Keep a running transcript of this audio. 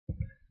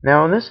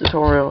Now in this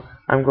tutorial,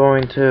 I'm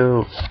going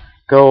to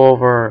go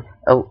over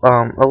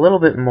a little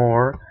bit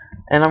more,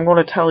 and I'm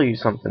going to tell you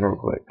something real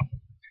quick.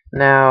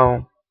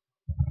 Now,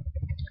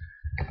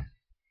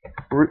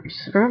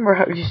 remember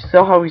how you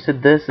saw how we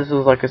said this was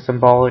like a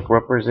symbolic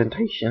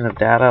representation of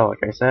data, like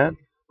I said?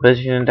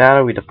 Position in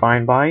data, we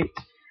define bytes.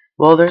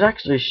 Well, there's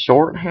actually a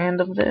shorthand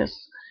of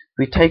this.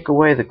 We take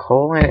away the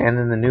colon and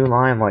then the new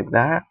line like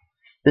that.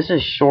 This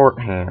is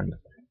shorthand.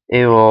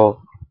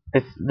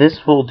 This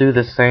will do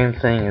the same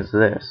thing as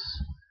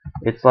this.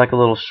 It's like a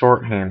little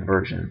shorthand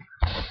version.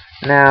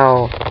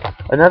 Now,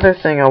 another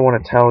thing I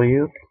want to tell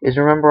you is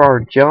remember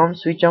our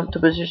jumps? We jump to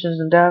positions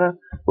in data?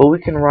 Well,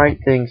 we can write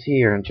things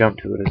here and jump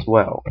to it as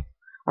well.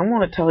 I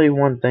want to tell you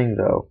one thing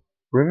though.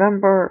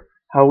 Remember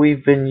how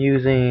we've been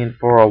using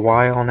for a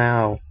while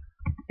now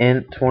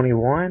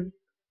int21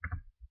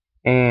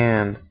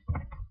 and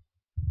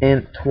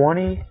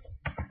int20?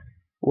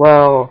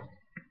 Well,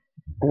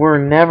 we're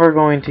never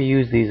going to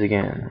use these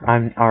again.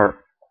 I'm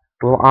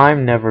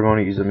never going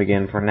to use them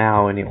again for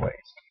now anyways.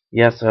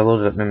 Yes, I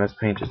loaded up MS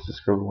Paint just to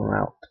scribble them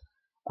out.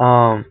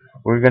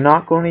 We're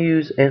not going to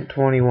use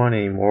int21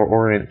 anymore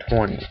or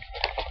int20.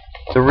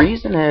 The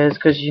reason is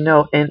because you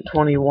know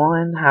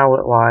int21, how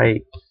it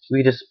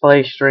we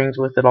display strings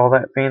with it, all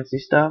that fancy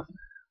stuff.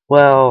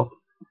 Well,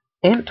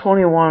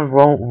 int21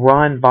 won't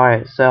run by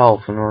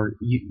itself when we're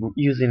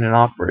using an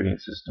operating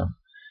system.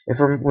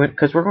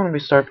 Because we're going to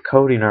start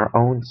coding our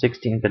own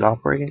 16-bit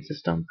operating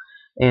system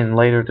in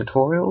later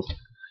tutorials,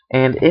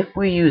 and if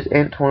we use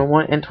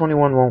int21,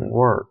 int21 won't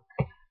work.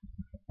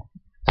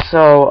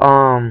 So,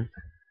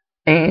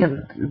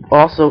 and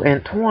also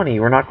int20,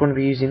 we're not going to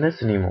be using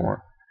this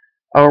anymore.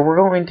 Or we're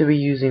going to be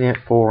using it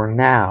for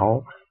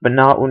now, but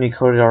not when we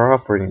coded our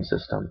operating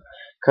system.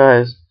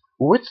 Because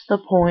what's the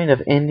point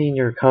of ending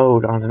your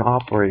code on an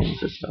operating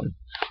system?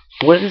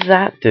 What does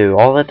that do?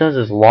 All that does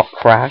is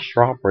crash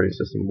your operating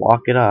system,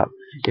 lock it up,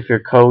 if your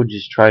code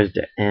just tries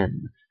to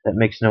end. That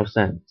makes no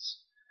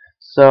sense.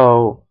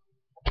 So,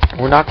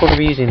 we're not going to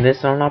be using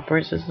this on an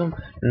operating system.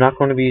 I'm not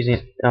going to be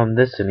using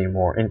this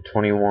anymore,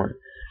 int21.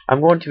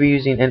 I'm going to be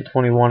using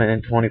int21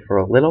 and int20 for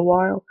a little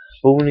while,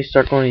 but when we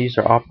start going to use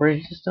our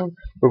operating system,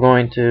 we're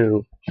going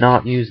to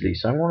not use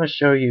these. So I want to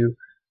show you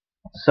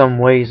some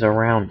ways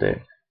around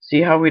it.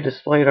 See how we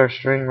displayed our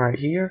string right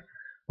here?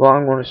 Well,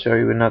 I'm going to show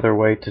you another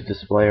way to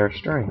display our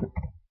string.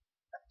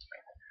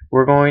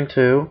 We're going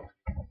to,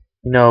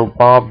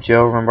 Bob,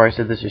 Joe, remember I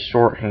said this is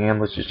shorthand,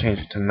 let's just change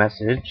it to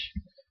message.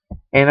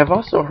 And I've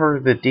also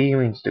heard that D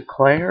means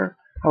declare.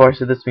 How I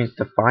said this means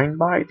define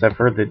bytes. I've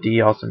heard that D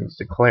also means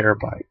declare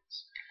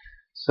bytes.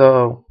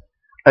 So,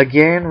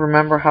 again,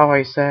 remember how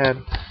I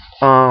said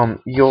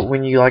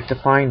when you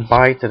define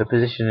bytes at a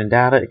position in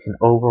data, it can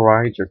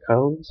override your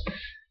codes.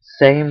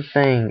 Same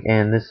thing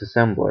in this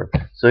assembler.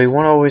 So we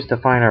want to always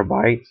define our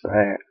bytes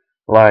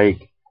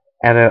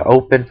at an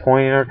open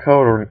point in our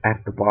code or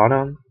at the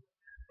bottom,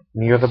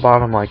 near the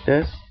bottom like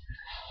this.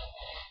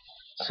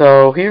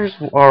 So here's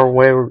our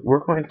way.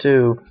 We're going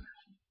to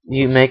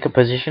make a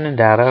position in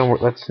data, and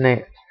let's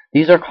name.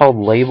 These are called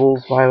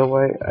labels, by the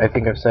way. I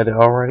think I've said it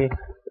already.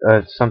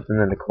 Something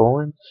in the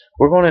colon.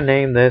 We're going to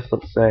name this,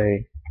 let's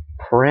say,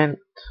 print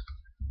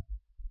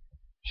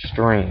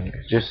string.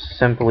 Just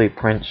simply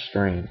print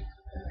string.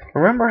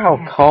 Remember how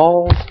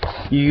calls,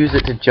 you use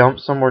it to jump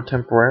somewhere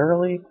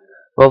temporarily?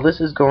 Well, this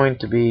is going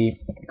to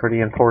be pretty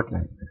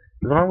important.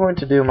 What I'm going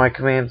to do, my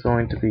command is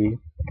going to be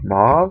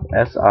mov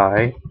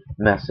si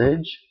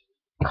message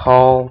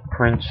call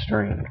print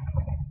string.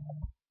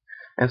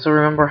 And so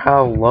remember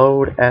how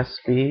load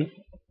sb,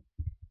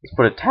 let's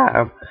put a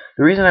tab.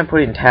 The reason I'm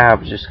putting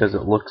tab is just because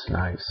it looks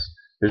nice.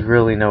 There's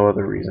really no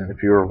other reason,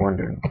 if you were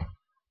wondering.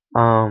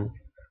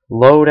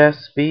 Load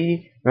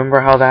sb,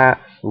 remember how that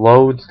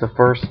loads the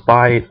first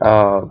byte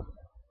of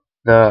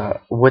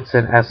what's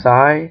in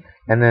si,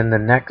 and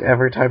then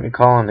every time you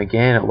call it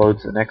again, it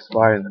loads the next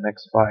byte and the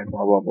next byte,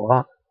 blah blah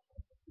blah.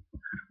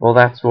 Well,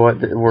 that's what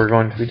we're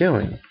going to be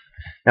doing.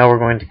 Now we're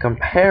going to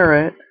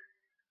compare it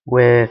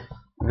with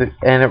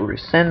and it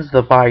sends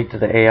the byte to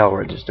the AL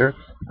register.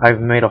 I've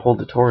made a whole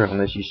tutorial on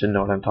this, you should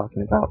know what I'm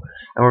talking about.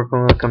 And we're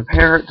going to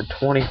compare it to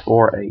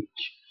 24H.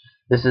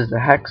 This is the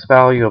hex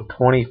value of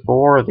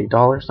 24, the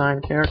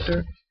 $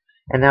 character.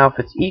 And now if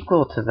it's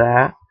equal to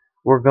that,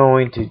 we're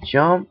going to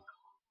jump.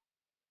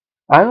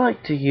 I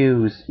like to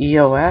use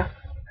EOF.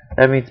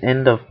 That means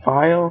end of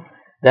file.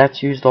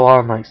 That's used a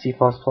lot in C++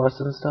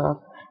 and stuff.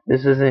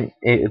 This isn't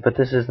but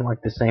this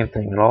isn't the same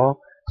thing at all.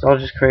 So I'll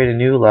just create a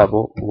new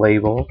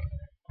label,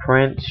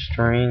 print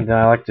string, then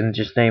I like to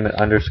just name it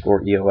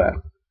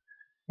 _EOF.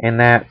 And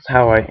that's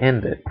how I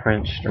end it,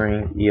 print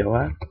string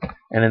EOF.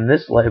 And in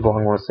this label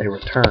I'm going to say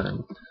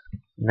return.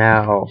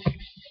 Now,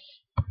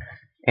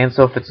 and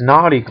so if it's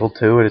not equal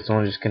to it, it's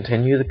going to just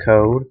continue the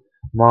code,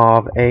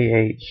 mov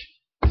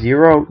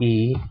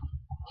ah0e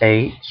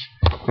h.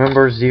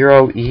 Remember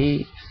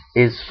 0e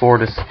is for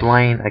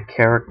displaying a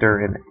character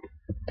in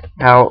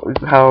how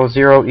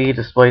 0e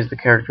displays the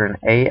character in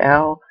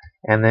AL,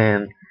 and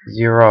then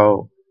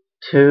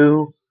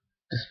 02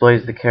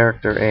 displays the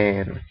character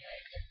in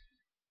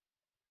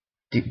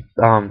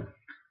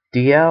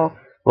DL.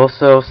 Well,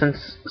 so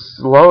since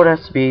load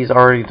SB is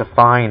already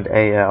defined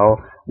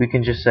AL, we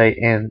can just say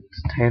int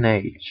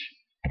 10H,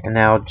 and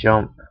now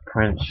jump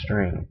print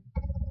string.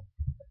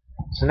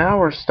 So now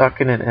we're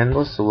stuck in an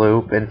endless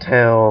loop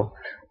until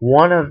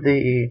one of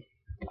the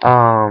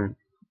one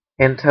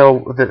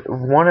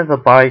of the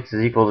bytes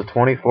is equal to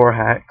 24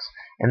 hex,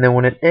 and then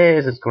when it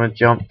is, it's going to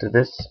jump to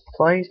this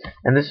place,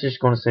 and this is just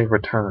going to say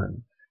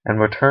return,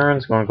 and return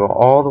is going to go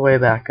all the way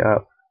back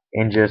up,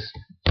 and it's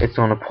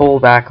going to pull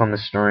back on the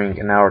string,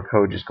 and now our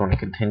code is going to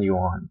continue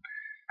on.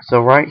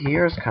 So right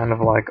here is kind of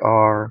like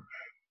our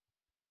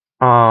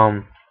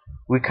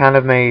we kind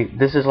of made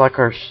this is like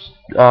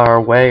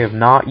our way of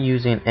not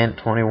using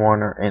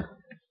int21 or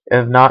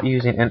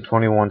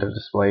int21 to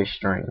display a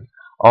string.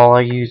 All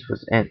I used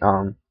was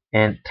int10.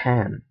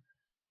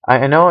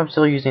 I know I'm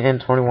still using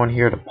int21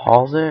 here to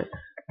pause it,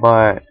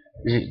 but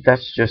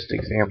that's just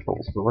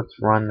examples. So let's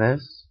run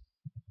this,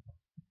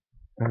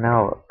 and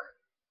now look,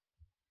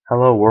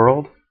 hello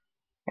world,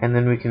 and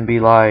then we can be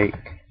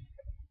like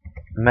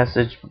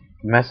message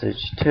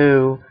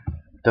 2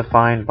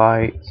 define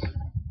bytes,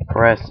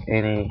 press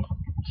any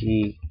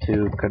key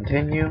to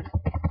continue,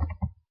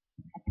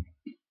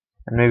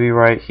 and maybe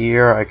right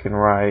here I can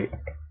write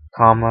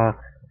comma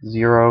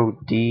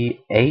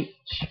 0DH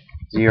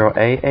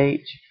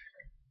 0AH.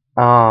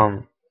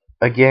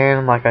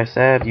 Again, like I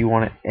said, you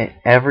want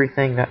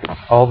everything that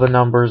all the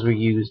numbers we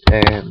used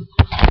in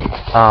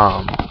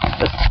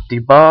the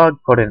debug,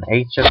 put an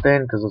H at the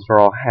end because those are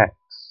all hex,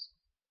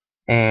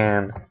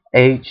 and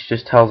H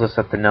just tells us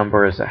that the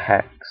number is a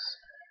hex.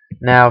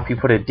 Now, if you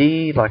put a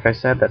D, like I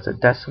said, that's a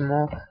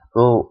decimal.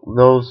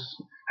 Those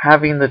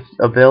having the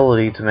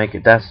ability to make a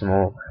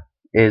decimal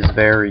is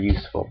very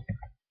useful.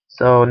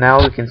 So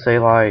now we can say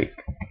like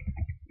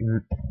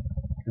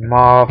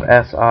mov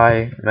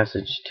si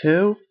message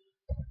 2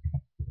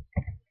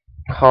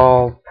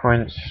 call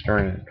print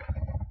string.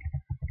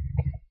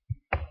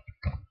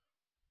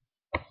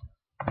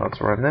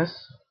 Let's run this.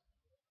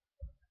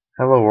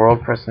 Hello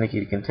world, press any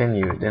key to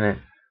continue. It didn't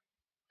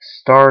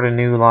start a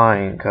new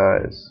line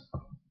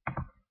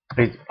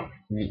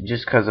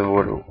just because of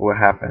what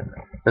happened.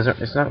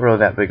 It's not really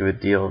that big of a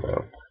deal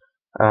though.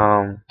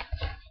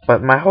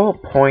 But my whole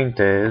point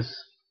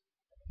is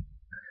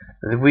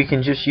that we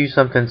can just use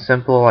something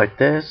simple like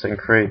this and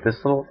create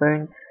this little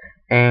thing,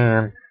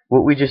 and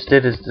what we just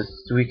did is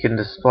we can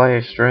display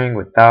a string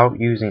without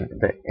using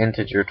the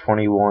integer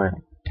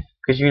 21.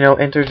 Because you know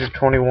integer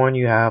 21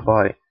 you have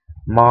like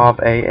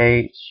mov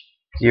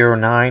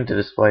AH09 to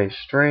display a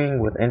string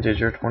with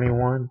integer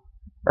 21.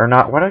 Or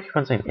not, why do I keep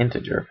on saying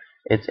integer?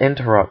 It's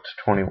interrupt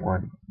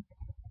 21.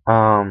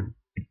 2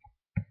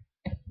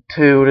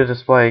 to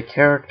display a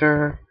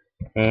character,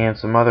 and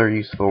some other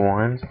useful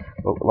ones.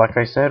 But like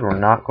I said, we're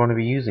not going to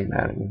be using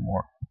that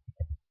anymore.